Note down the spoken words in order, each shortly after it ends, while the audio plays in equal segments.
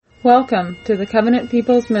Welcome to the Covenant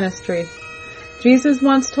People's Ministry. Jesus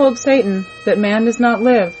once told Satan that man does not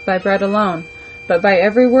live by bread alone, but by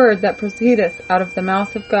every word that proceedeth out of the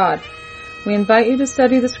mouth of God. We invite you to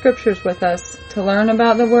study the Scriptures with us to learn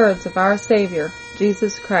about the words of our Savior,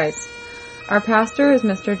 Jesus Christ. Our pastor is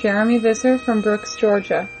Mr. Jeremy Visser from Brooks,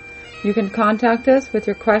 Georgia. You can contact us with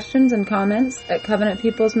your questions and comments at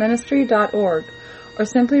covenantpeoplesministry.org or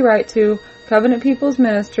simply write to Covenant People's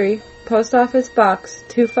Ministry, Post Office Box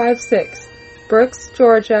 256, Brooks,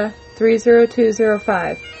 Georgia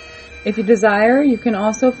 30205. If you desire, you can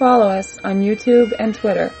also follow us on YouTube and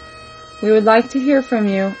Twitter. We would like to hear from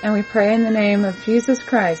you, and we pray in the name of Jesus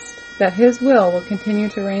Christ that His will continue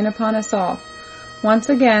to reign upon us all. Once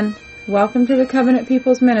again, welcome to the Covenant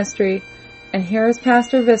People's Ministry, and here is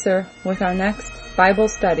Pastor Visser with our next Bible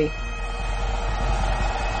study.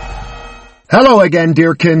 Hello again,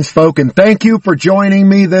 dear kinsfolk, and thank you for joining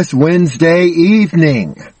me this Wednesday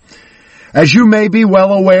evening. As you may be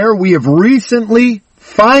well aware, we have recently,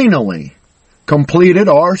 finally, completed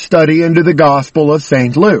our study into the Gospel of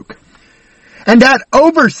St. Luke. And at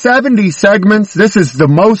over 70 segments, this is the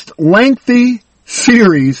most lengthy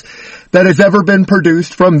series that has ever been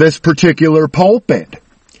produced from this particular pulpit.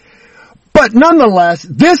 But nonetheless,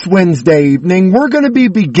 this Wednesday evening, we're going to be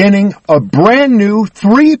beginning a brand new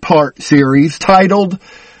 3-part series titled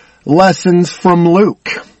Lessons from Luke.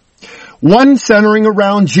 One centering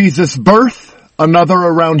around Jesus' birth, another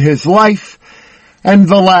around His life, and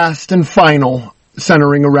the last and final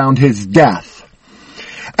centering around His death.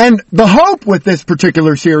 And the hope with this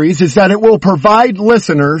particular series is that it will provide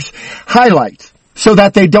listeners highlights so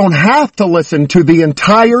that they don't have to listen to the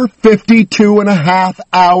entire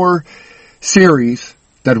 52.5-hour series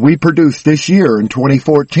that we produced this year in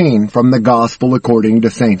 2014 from the Gospel according to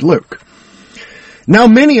St. Luke. Now,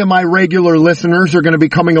 many of my regular listeners are going to be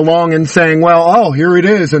coming along and saying, well, here it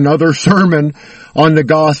is, another sermon on the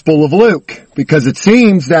Gospel of Luke, because it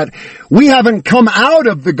seems that we haven't come out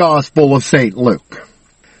of the Gospel of St. Luke.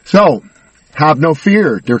 So, have no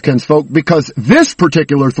fear, dear kinsfolk, because this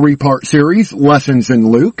particular 3-part series, Lessons in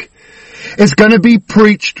Luke, is going to be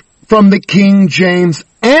preached from the King James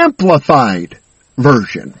Amplified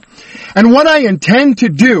Version. And what I intend to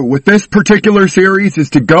do with this particular series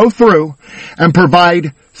is to go through and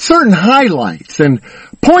provide certain highlights and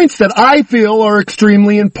points that I feel are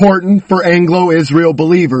extremely important for Anglo-Israel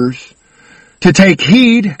believers to take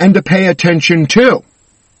heed and to pay attention to.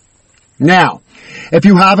 Now, if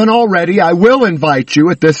you haven't already, I will invite you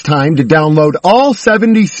at this time to download all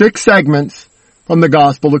 76 segments from the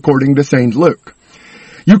Gospel according to St. Luke.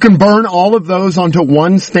 You can burn all of those onto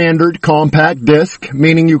one standard compact disc,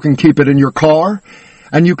 meaning you can keep it in your car,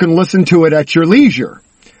 and you can listen to it at your leisure.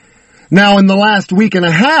 Now, in the last week and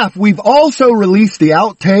a half, we've also released the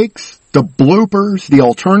outtakes, the bloopers, the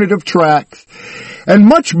alternative tracks, and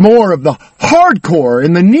much more of the hardcore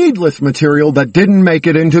and the needless material that didn't make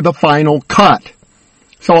it into the final cut.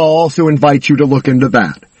 So I'll also invite you to look into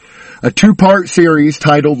that. A 2-part series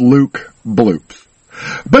titled Luke Bloops.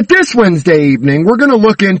 But this Wednesday evening, we're going to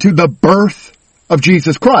look into the birth of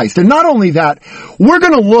Jesus Christ. And not only that, we're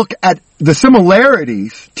going to look at the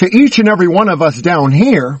similarities to each and every one of us down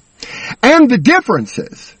here and the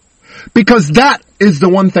differences. Because that is the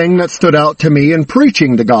one thing that stood out to me in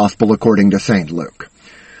preaching the Gospel according to St. Luke.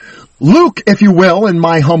 Luke, if you will, in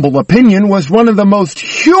my humble opinion, was one of the most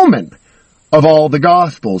human of all the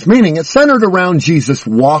Gospels, meaning it centered around Jesus'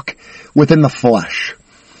 walk within the flesh.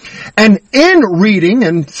 And in reading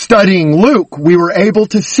and studying Luke, we were able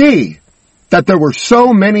to see that there were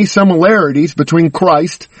so many similarities between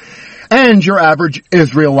Christ and your average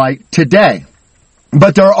Israelite today.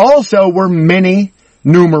 But there also were many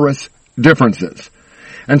numerous differences.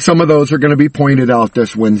 And some of those are going to be pointed out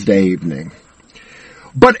this Wednesday evening.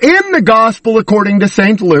 But in the Gospel according to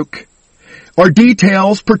St. Luke are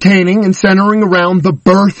details pertaining and centering around the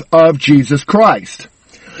birth of Jesus Christ.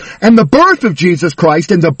 And the birth of Jesus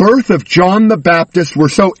Christ and the birth of John the Baptist were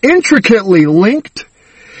so intricately linked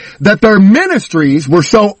that their ministries were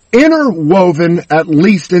so interwoven, at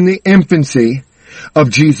least in the infancy of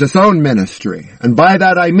Jesus' own ministry. And by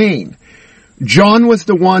that I mean, John was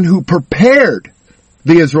the one who prepared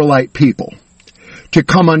the Israelite people to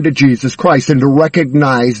come unto Jesus Christ and to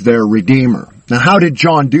recognize their Redeemer. Now, how did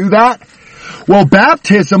John do that? Well,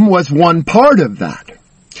 baptism was one part of that.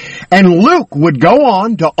 And Luke would go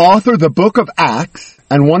on to author the book of Acts,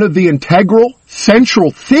 and one of the integral, central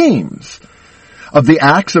themes of the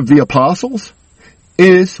Acts of the Apostles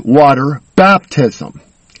is water baptism.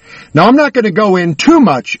 Now, I'm not going to go in too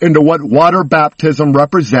much into what water baptism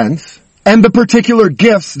represents and the particular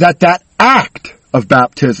gifts that act of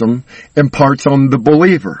baptism imparts on the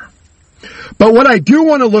believer. But what I do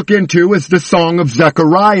want to look into is the Song of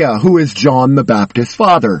Zechariah, who is John the Baptist's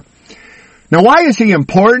father. Now, why is he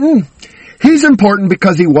important? He's important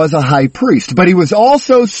because he was a high priest, but he was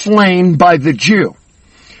also slain by the Jew.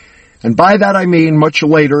 And by that I mean much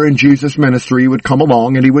later in Jesus' ministry, he would come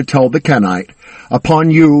along and he would tell the Kenite, upon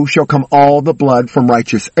you shall come all the blood from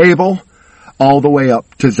righteous Abel, all the way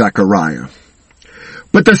up to Zechariah.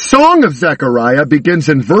 But the Song of Zechariah begins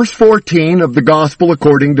in verse 14 of the Gospel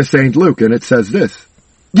according to St. Luke, and it says this,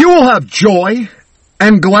 you will have joy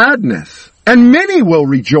and gladness, and many will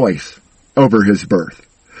rejoice over his birth.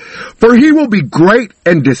 For he will be great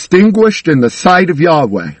and distinguished in the sight of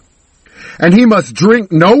Yahweh. And he must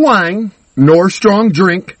drink no wine, nor strong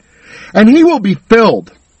drink, and he will be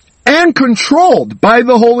filled and controlled by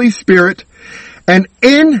the Holy Spirit, and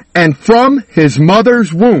in and from his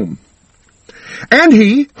mother's womb. And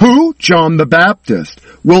he, who, John the Baptist,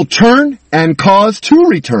 will turn and cause to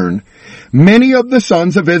return many of the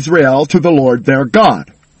sons of Israel to the Lord their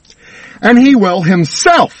God. And he will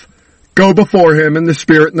himself go before him in the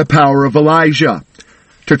spirit and the power of Elijah,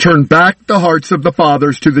 to turn back the hearts of the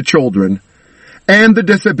fathers to the children, and the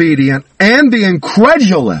disobedient, and the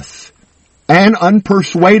incredulous, and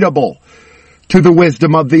unpersuadable, to the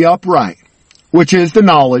wisdom of the upright, which is the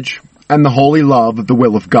knowledge and the holy love of the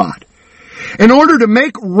will of God, in order to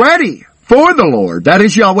make ready for the Lord, that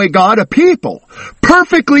is Yahweh God, a people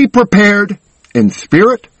perfectly prepared in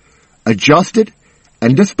spirit, adjusted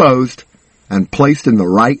and disposed, and placed in the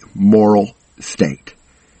right moral state.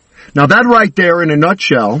 Now that right there in a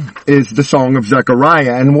nutshell is the Song of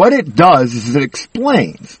Zechariah, and what it does is it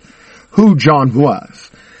explains who John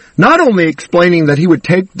was. Not only explaining that he would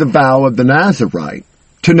take the vow of the Nazirite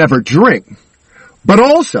to never drink, but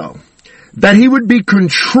also that he would be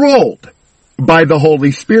controlled by the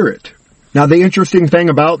Holy Spirit. Now the interesting thing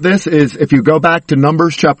about this is if you go back to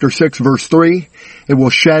Numbers chapter 6 verse 3, it will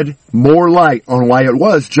shed more light on why it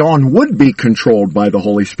was John would be controlled by the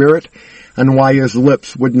Holy Spirit and why his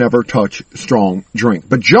lips would never touch strong drink.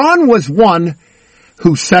 But John was one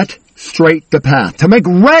who set straight the path to make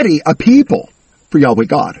ready a people for Yahweh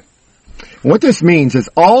God. And what this means is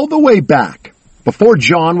all the way back, before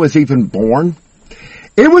John was even born,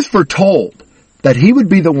 it was foretold that he would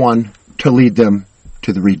be the one to lead them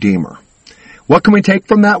to the Redeemer. What can we take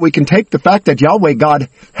from that? We can take the fact that Yahweh God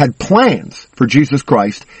had plans for Jesus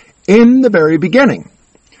Christ in the very beginning.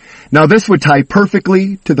 Now this would tie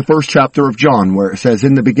perfectly to the first chapter of John, where it says,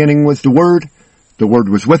 in the beginning was the Word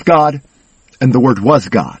was with God, and the Word was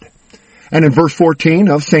God. And in verse 14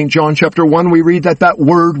 of St. John chapter 1, we read that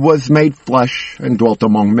Word was made flesh and dwelt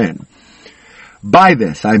among men. By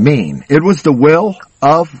this I mean, it was the will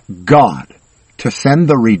of God to send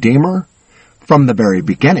the Redeemer from the very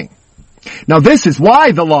beginning. Now this is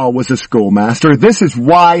why the law was a schoolmaster. This is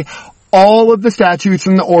why all of the statutes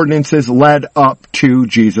and the ordinances led up to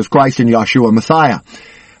Jesus Christ and Yahshua Messiah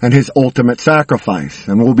and his ultimate sacrifice.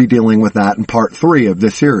 And we'll be dealing with that in part 3 of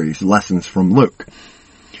this series, Lessons from Luke.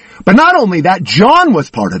 But not only that, John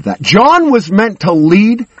was part of that. John was meant to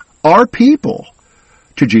lead our people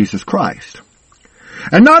to Jesus Christ.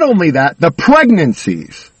 And not only that, the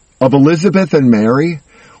pregnancies of Elizabeth and Mary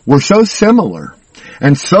were so similar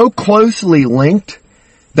and so closely linked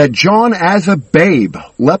that John as a babe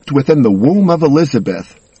leapt within the womb of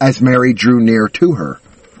Elizabeth as Mary drew near to her.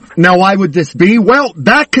 Now why would this be? Well,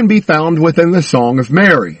 that can be found within the Song of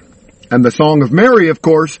Mary. And the Song of Mary, of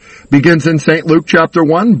course, begins in St. Luke chapter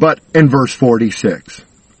 1, but in verse 46.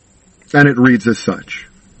 And it reads as such.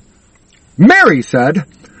 Mary said,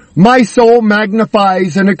 my soul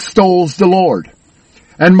magnifies and extols the Lord,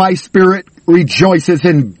 and my spirit rejoices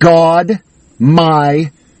in God,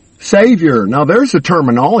 my Savior. Now there's the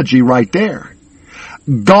terminology right there.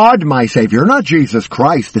 God, my Savior, not Jesus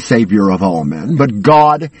Christ, the Savior of all men, but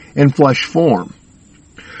God in flesh form.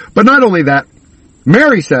 But not only that,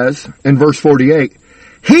 Mary says in verse 48,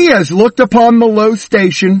 he has looked upon the low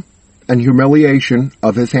station and humiliation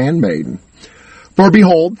of his handmaiden. For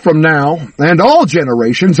behold, from now and all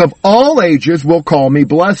generations of all ages will call me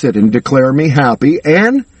blessed and declare me happy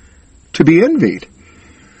and to be envied.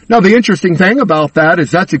 Now the interesting thing about that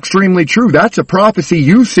is that's extremely true. That's a prophecy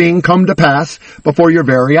you've seen come to pass before your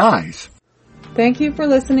very eyes. Thank you for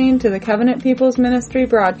listening to the Covenant People's Ministry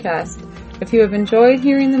broadcast. If you have enjoyed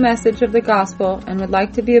hearing the message of the gospel and would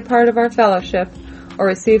like to be a part of our fellowship or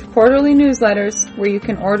receive quarterly newsletters where you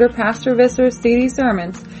can order Pastor Visser's CD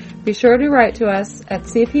sermons, be sure to write to us at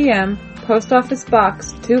CPM, Post Office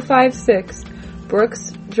Box 256,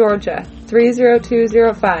 Brooks, Georgia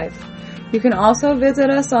 30205. You can also visit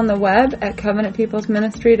us on the web at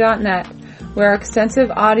covenantpeoplesministry.net, where our extensive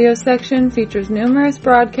audio section features numerous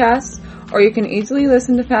broadcasts or you can easily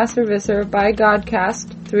listen to Pastor Visser by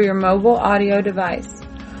Godcast through your mobile audio device.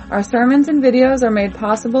 Our sermons and videos are made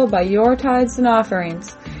possible by your tithes and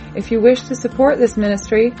offerings. If you wish to support this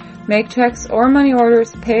ministry, make checks or money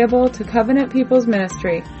orders payable to Covenant People's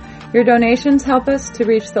Ministry. Your donations help us to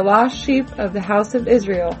reach the lost sheep of the house of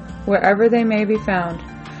Israel, wherever they may be found.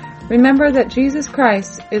 Remember that Jesus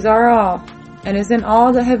Christ is our all, and is in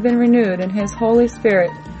all that have been renewed in His Holy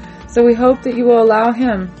Spirit. So we hope that you will allow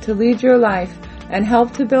Him to lead your life and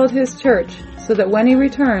help to build His church, so that when He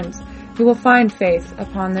returns, you will find faith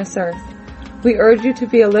upon this earth. We urge you to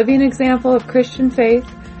be a living example of Christian faith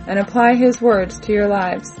and apply His words to your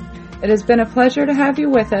lives. It has been a pleasure to have you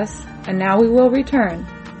with us, and now we will return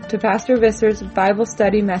to Pastor Visser's Bible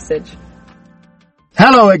study message.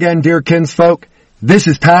 Hello again, dear kinsfolk. This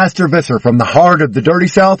is Pastor Visser from the heart of the Dirty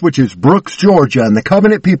South, which is Brooks, Georgia, and the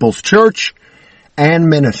Covenant People's Church and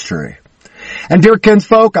Ministry. And dear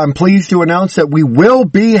kinsfolk, I'm pleased to announce that we will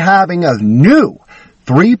be having a new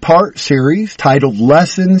 3-part series titled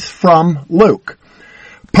Lessons from Luke.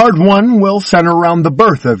 Part 1 will center around the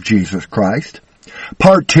birth of Jesus Christ.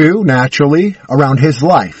 Part 2, naturally, around His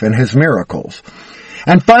life and His miracles.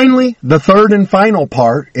 And finally, the third and final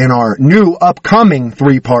part in our new upcoming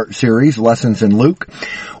 3-part series, Lessons in Luke,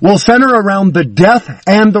 will center around the death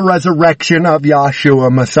and the resurrection of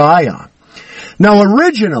Yahshua Messiah. Now,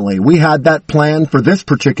 originally, we had that planned for this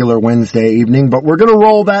particular Wednesday evening, but we're going to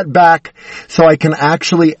roll that back so I can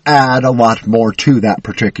actually add a lot more to that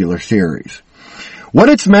particular series. What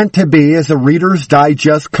it's meant to be is a Reader's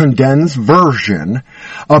Digest condensed version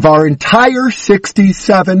of our entire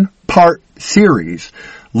 67-part series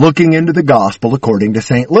looking into the Gospel according to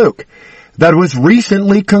St. Luke that was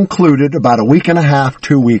recently concluded about a week and a half,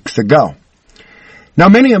 2 weeks ago. Now,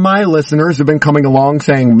 many of my listeners have been coming along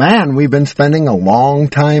saying, man, we've been spending a long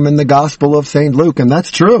time in the Gospel of St. Luke, and that's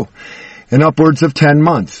true, in upwards of 10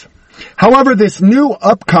 months. However, this new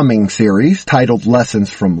upcoming series, titled Lessons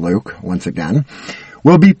from Luke, once again,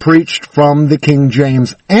 will be preached from the King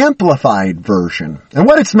James Amplified Version. And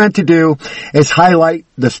what it's meant to do is highlight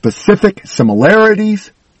the specific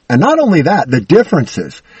similarities, and not only that, the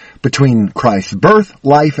differences between Christ's birth,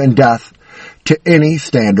 life, and death to any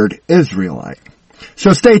standard Israelite.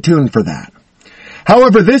 So stay tuned for that.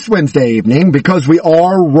 However, this Wednesday evening, because we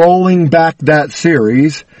are rolling back that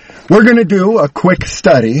series, we're going to do a quick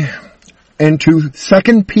study into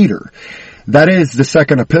 2 Peter. That is the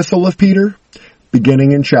second epistle of Peter,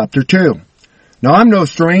 beginning in chapter 2. Now, I'm no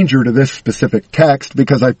stranger to this specific text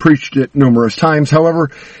because I preached it numerous times. However,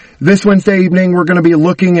 this Wednesday evening, we're going to be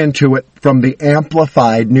looking into it from the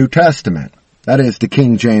Amplified New Testament. That is the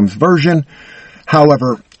King James Version,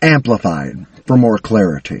 however, amplified for more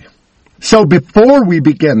clarity. So before we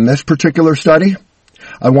begin this particular study,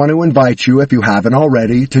 I want to invite you, if you haven't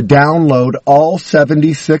already, to download all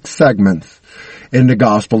 76 segments in the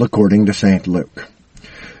Gospel according to St. Luke.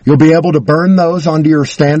 You'll be able to burn those onto your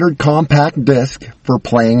standard compact disc for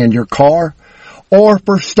playing in your car or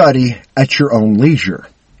for study at your own leisure.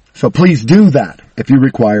 So please do that if you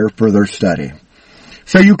require further study.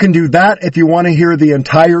 So you can do that if you want to hear the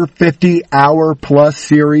entire 50-hour plus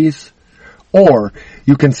series, or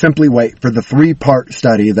you can simply wait for the 3-part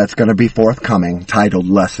study that's going to be forthcoming titled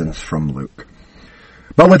Lessons from Luke.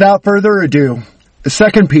 But without further ado,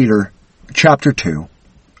 2 Peter chapter 2,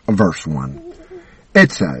 verse 1.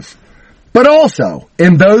 It says, "But also,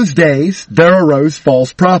 in those days there arose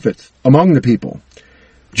false prophets among the people,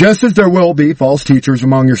 just as there will be false teachers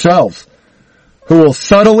among yourselves, who will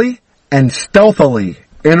subtly and stealthily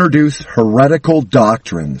introduce heretical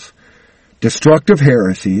doctrines, destructive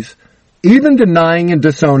heresies, even denying and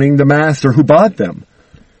disowning the master who bought them,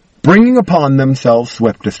 bringing upon themselves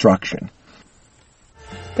swift destruction."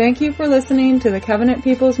 Thank you for listening to the Covenant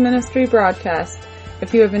People's Ministry broadcast.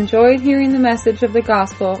 If you have enjoyed hearing the message of the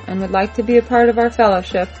gospel and would like to be a part of our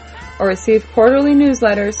fellowship or receive quarterly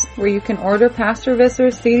newsletters where you can order Pastor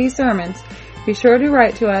Visser's CD sermons, be sure to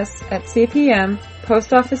write to us at CPM,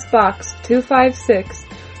 Post Office Box 256,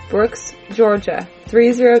 Brooks, Georgia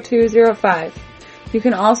 30205. You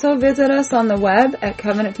can also visit us on the web at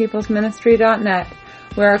covenantpeoplesministry.net,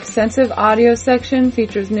 where our extensive audio section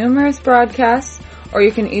features numerous broadcasts, or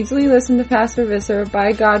you can easily listen to Pastor Visser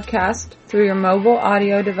by Godcast through your mobile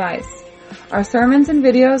audio device. Our sermons and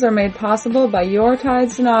videos are made possible by your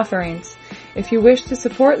tithes and offerings. If you wish to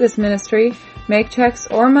support this ministry, make checks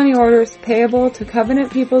or money orders payable to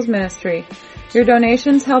Covenant People's Ministry. Your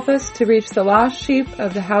donations help us to reach the lost sheep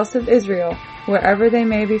of the house of Israel, wherever they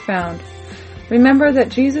may be found. Remember that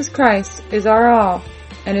Jesus Christ is our all,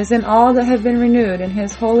 and is in all that have been renewed in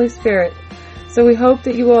His Holy Spirit. So we hope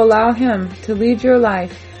that you will allow Him to lead your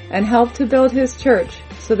life and help to build his church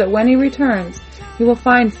so that when he returns, he will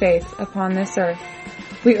find faith upon this earth.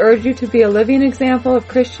 We urge you to be a living example of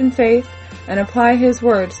Christian faith and apply his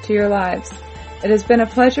words to your lives. It has been a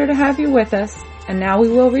pleasure to have you with us, and now we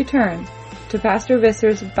will return to Pastor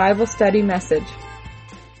Visser's Bible study message.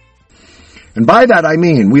 And by that I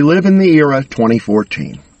mean we live in the era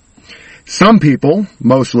 2014. Some people,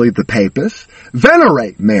 mostly the papists,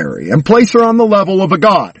 venerate Mary and place her on the level of a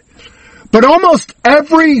god. But almost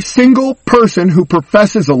every single person who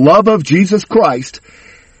professes a love of Jesus Christ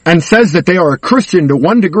and says that they are a Christian to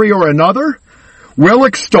one degree or another will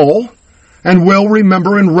extol and will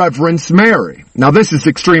remember and reverence Mary. Now this is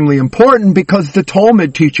extremely important because the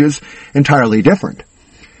Talmud teaches entirely different.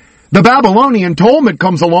 The Babylonian Talmud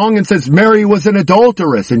comes along and says Mary was an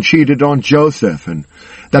adulteress and cheated on Joseph and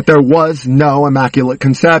that there was no Immaculate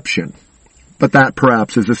Conception. But that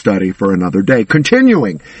perhaps is a study for another day.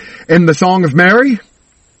 Continuing in the Song of Mary,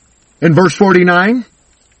 in verse 49,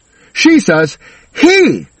 she says,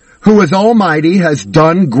 "He who is almighty has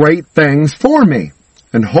done great things for me,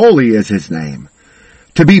 and holy is his name,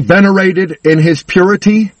 to be venerated in his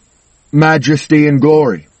purity, majesty, and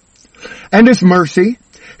glory. And his mercy,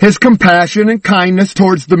 his compassion and kindness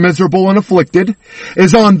towards the miserable and afflicted,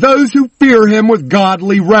 is on those who fear him with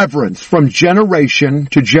godly reverence from generation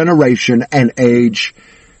to generation and age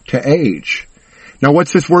to age." Now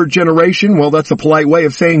what's this word generation? Well, that's a polite way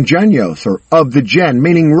of saying genios, or of the gen,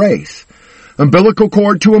 meaning race. Umbilical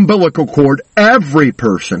cord to umbilical cord, every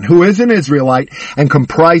person who is an Israelite and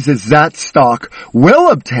comprises that stock will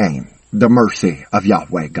obtain the mercy of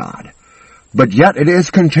Yahweh God. But yet it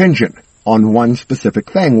is contingent on one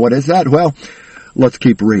specific thing. What is that? Well, let's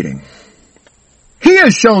keep reading. "He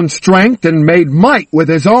has shown strength and made might with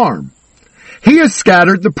his arm. He has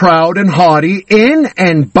scattered the proud and haughty in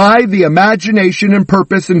and by the imagination and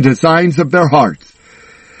purpose and designs of their hearts.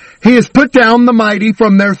 He has put down the mighty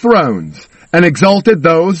from their thrones and exalted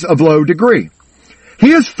those of low degree.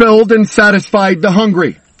 He has filled and satisfied the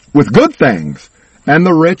hungry with good things, and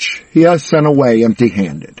the rich he has sent away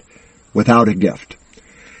empty-handed, without a gift.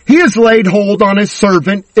 He has laid hold on his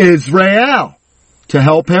servant Israel to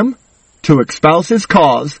help him to espouse his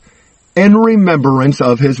cause in remembrance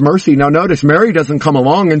of his mercy." Now notice, Mary doesn't come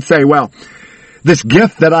along and say, well, this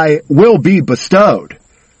gift that I will be bestowed,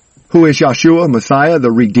 who is Yeshua, Messiah,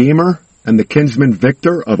 the Redeemer, and the kinsman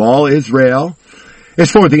victor of all Israel,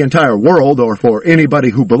 is for the entire world or for anybody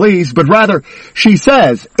who believes, but rather she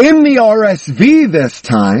says, in the RSV this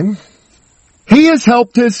time, he has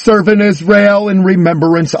helped his servant Israel in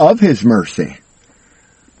remembrance of his mercy.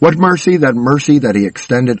 What mercy? That mercy that he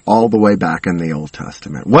extended all the way back in the Old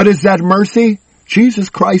Testament. What is that mercy? Jesus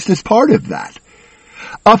Christ is part of that.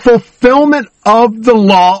 A fulfillment of the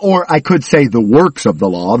law, or I could say the works of the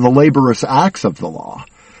law, the laborious acts of the law,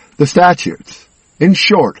 the statutes. In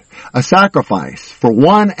short, a sacrifice for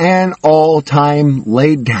one and all time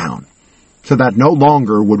laid down, so that no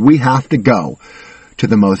longer would we have to go to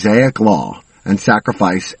the Mosaic law and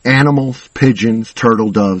sacrifice animals, pigeons,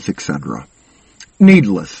 turtle doves, etc.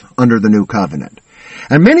 Needless under the new covenant.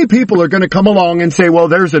 And many people are going to come along and say, well,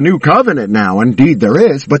 there's a new covenant now. Indeed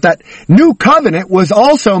there is, but that new covenant was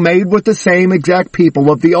also made with the same exact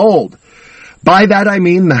people of the old. By that I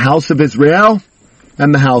mean the house of Israel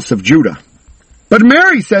and the house of Judah. But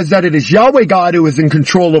Mary says that it is Yahweh God who is in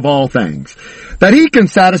control of all things. That he can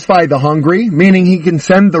satisfy the hungry, meaning he can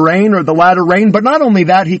send the rain or the latter rain, but not only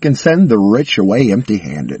that, he can send the rich away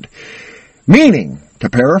empty-handed. Meaning, to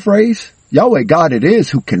paraphrase, Yahweh God it is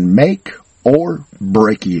who can make or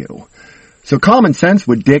break you. So common sense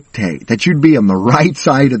would dictate that you'd be on the right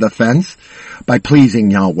side of the fence by pleasing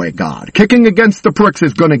Yahweh God. Kicking against the pricks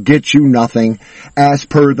is going to get you nothing, as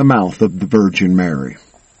per the mouth of the Virgin Mary.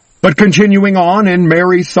 But continuing on in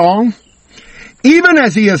Mary's song, even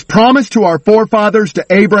as he has promised to our forefathers, to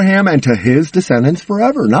Abraham and to his descendants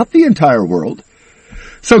forever, not the entire world.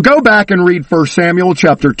 So go back and read 1 Samuel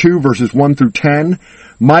chapter 2 verses 1 through 10,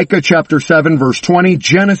 Micah chapter 7 verse 20,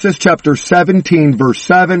 Genesis chapter 17 verse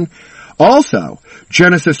 7, also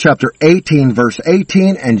Genesis chapter 18 verse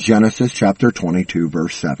 18, and Genesis chapter 22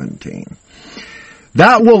 verse 17.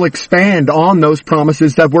 That will expand on those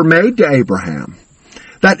promises that were made to Abraham.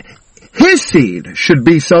 That his seed should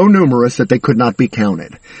be so numerous that they could not be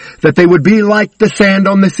counted. That they would be like the sand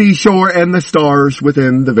on the seashore and the stars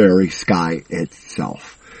within the very sky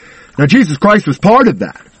itself. Now Jesus Christ was part of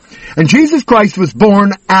that. And Jesus Christ was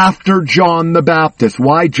born after John the Baptist.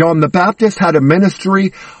 Why? John the Baptist had a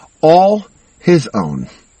ministry all his own.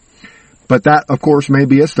 But that, of course, may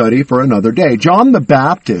be a study for another day. John the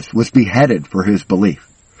Baptist was beheaded for his belief.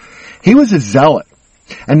 He was a zealot.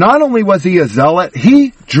 And not only was he a zealot,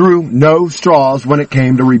 he drew no straws when it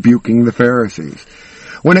came to rebuking the Pharisees.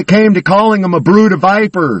 When it came to calling them a brood of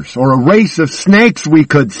vipers, or a race of snakes, we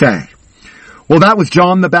could say. Well, that was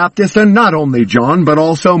John the Baptist, and not only John, but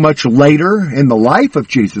also much later in the life of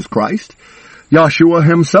Jesus Christ, Yeshua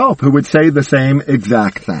himself, who would say the same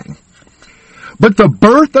exact thing. But the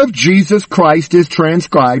birth of Jesus Christ is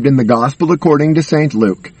transcribed in the Gospel according to St.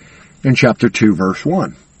 Luke in chapter 2, verse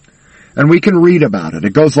 1. And we can read about it.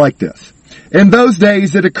 It goes like this. In those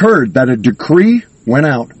days it occurred that a decree went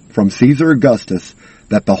out from Caesar Augustus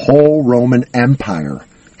that the whole Roman Empire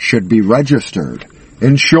should be registered.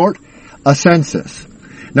 In short, a census.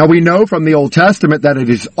 Now we know from the Old Testament that it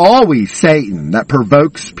is always Satan that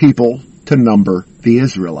provokes people to number the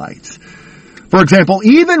Israelites. For example,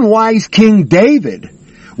 even wise King David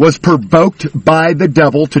was provoked by the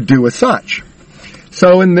devil to do as such.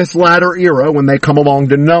 So in this latter era, when they come along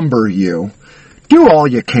to number you, do all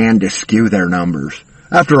you can to skew their numbers.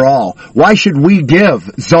 After all, why should we give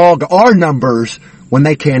Zog our numbers when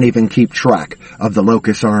they can't even keep track of the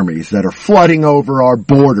locust armies that are flooding over our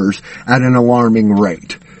borders at an alarming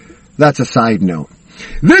rate? That's a side note.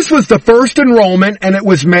 This was the first enrollment, and it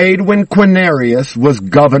was made when Quirinius was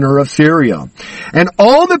governor of Syria. And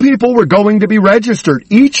all the people were going to be registered,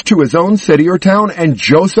 each to his own city or town, and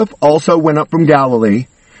Joseph also went up from Galilee,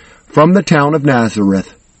 from the town of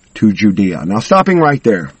Nazareth to Judea. Now, stopping right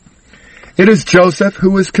there. It is Joseph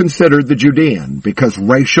who is considered the Judean, because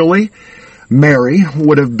racially, Mary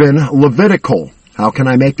would have been Levitical. How can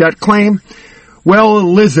I make that claim? Well,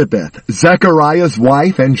 Elizabeth, Zechariah's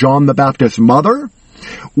wife and John the Baptist's mother,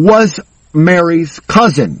 was Mary's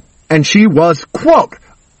cousin, and she was, quote,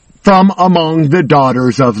 from among the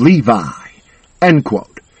daughters of Levi, end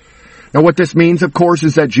quote. Now what this means, of course,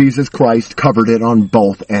 is that Jesus Christ covered it on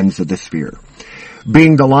both ends of the sphere,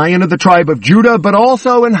 being the Lion of the tribe of Judah, but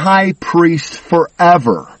also in high priest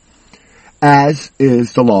forever, as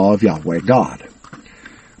is the law of Yahweh God.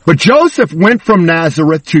 But Joseph went from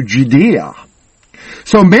Nazareth to Judea.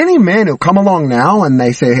 So many men who come along now and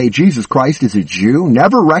they say, hey, Jesus Christ is a Jew,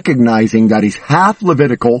 never recognizing that he's half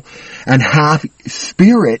Levitical and half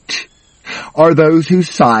spirit, are those who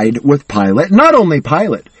side with Pilate. Not only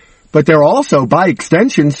Pilate, but they're also, by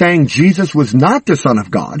extension, saying Jesus was not the Son of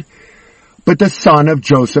God, but the son of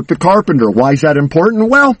Joseph the carpenter. Why is that important?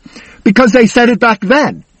 Well, because they said it back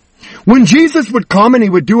then. When Jesus would come and he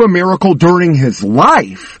would do a miracle during his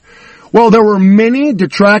life, well, there were many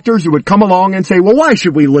detractors who would come along and say, well, why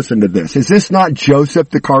should we listen to this? Is this not Joseph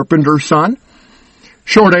the carpenter's son?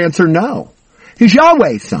 Short answer, no. He's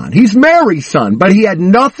Yahweh's son. He's Mary's son, but he had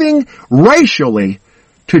nothing racially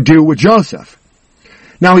to do with Joseph.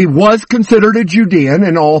 Now, he was considered a Judean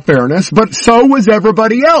in all fairness, but so was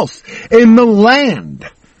everybody else in the land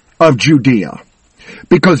of Judea,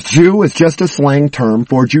 because Jew is just a slang term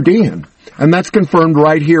for Judean. And that's confirmed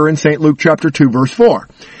right here in St. Luke chapter 2, verse 4.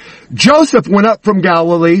 Joseph went up from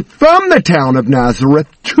Galilee, from the town of Nazareth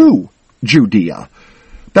to Judea.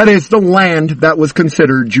 That is, the land that was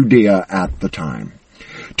considered Judea at the time,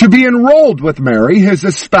 to be enrolled with Mary, his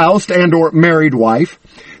espoused and or married wife,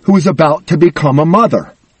 who was about to become a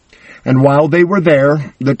mother. And while they were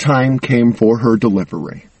there, the time came for her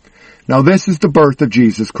delivery. Now this is the birth of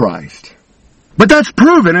Jesus Christ. But that's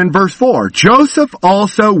proven in verse 4. Joseph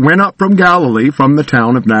also went up from Galilee, from the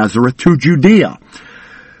town of Nazareth to Judea.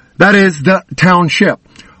 That is the township,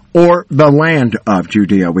 or the land of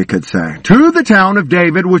Judea, we could say, to the town of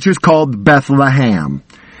David, which is called Bethlehem,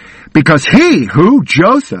 because he, who,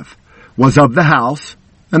 Joseph, was of the house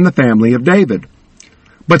and the family of David.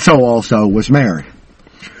 But so also was Mary.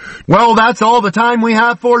 Well, that's all the time we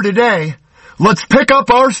have for today. Let's pick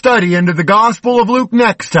up our study into the Gospel of Luke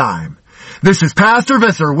next time. This is Pastor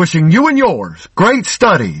Visser wishing you and yours great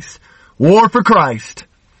studies. War for Christ.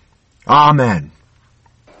 Amen.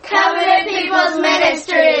 Covenant People's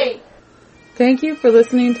Ministry. Thank you for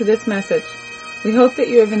listening to this message. We hope that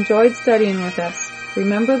you have enjoyed studying with us.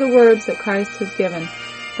 Remember the words that Christ has given,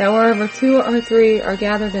 that wherever 2 or 3 are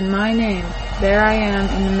gathered in my name, there I am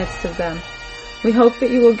in the midst of them. We hope that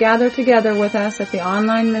you will gather together with us at the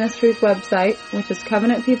online ministry's website, which is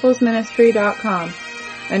covenantpeoplesministry.com,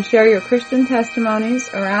 and share your Christian testimonies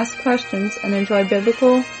or ask questions and enjoy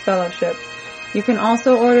biblical fellowship. You can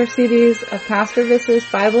also order CDs of Pastor Visser's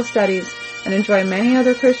Bible studies and enjoy many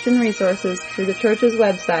other Christian resources through the church's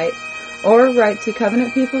website, or write to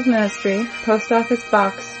Covenant People's Ministry, Post Office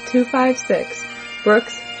Box 256,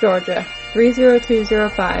 Brooks, Georgia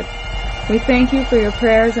 30205. We thank you for your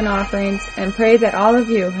prayers and offerings and pray that all of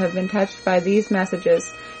you have been touched by these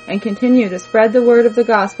messages and continue to spread the word of the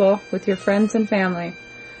gospel with your friends and family.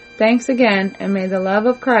 Thanks again, and may the love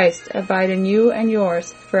of Christ abide in you and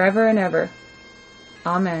yours forever and ever.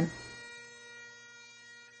 Amen.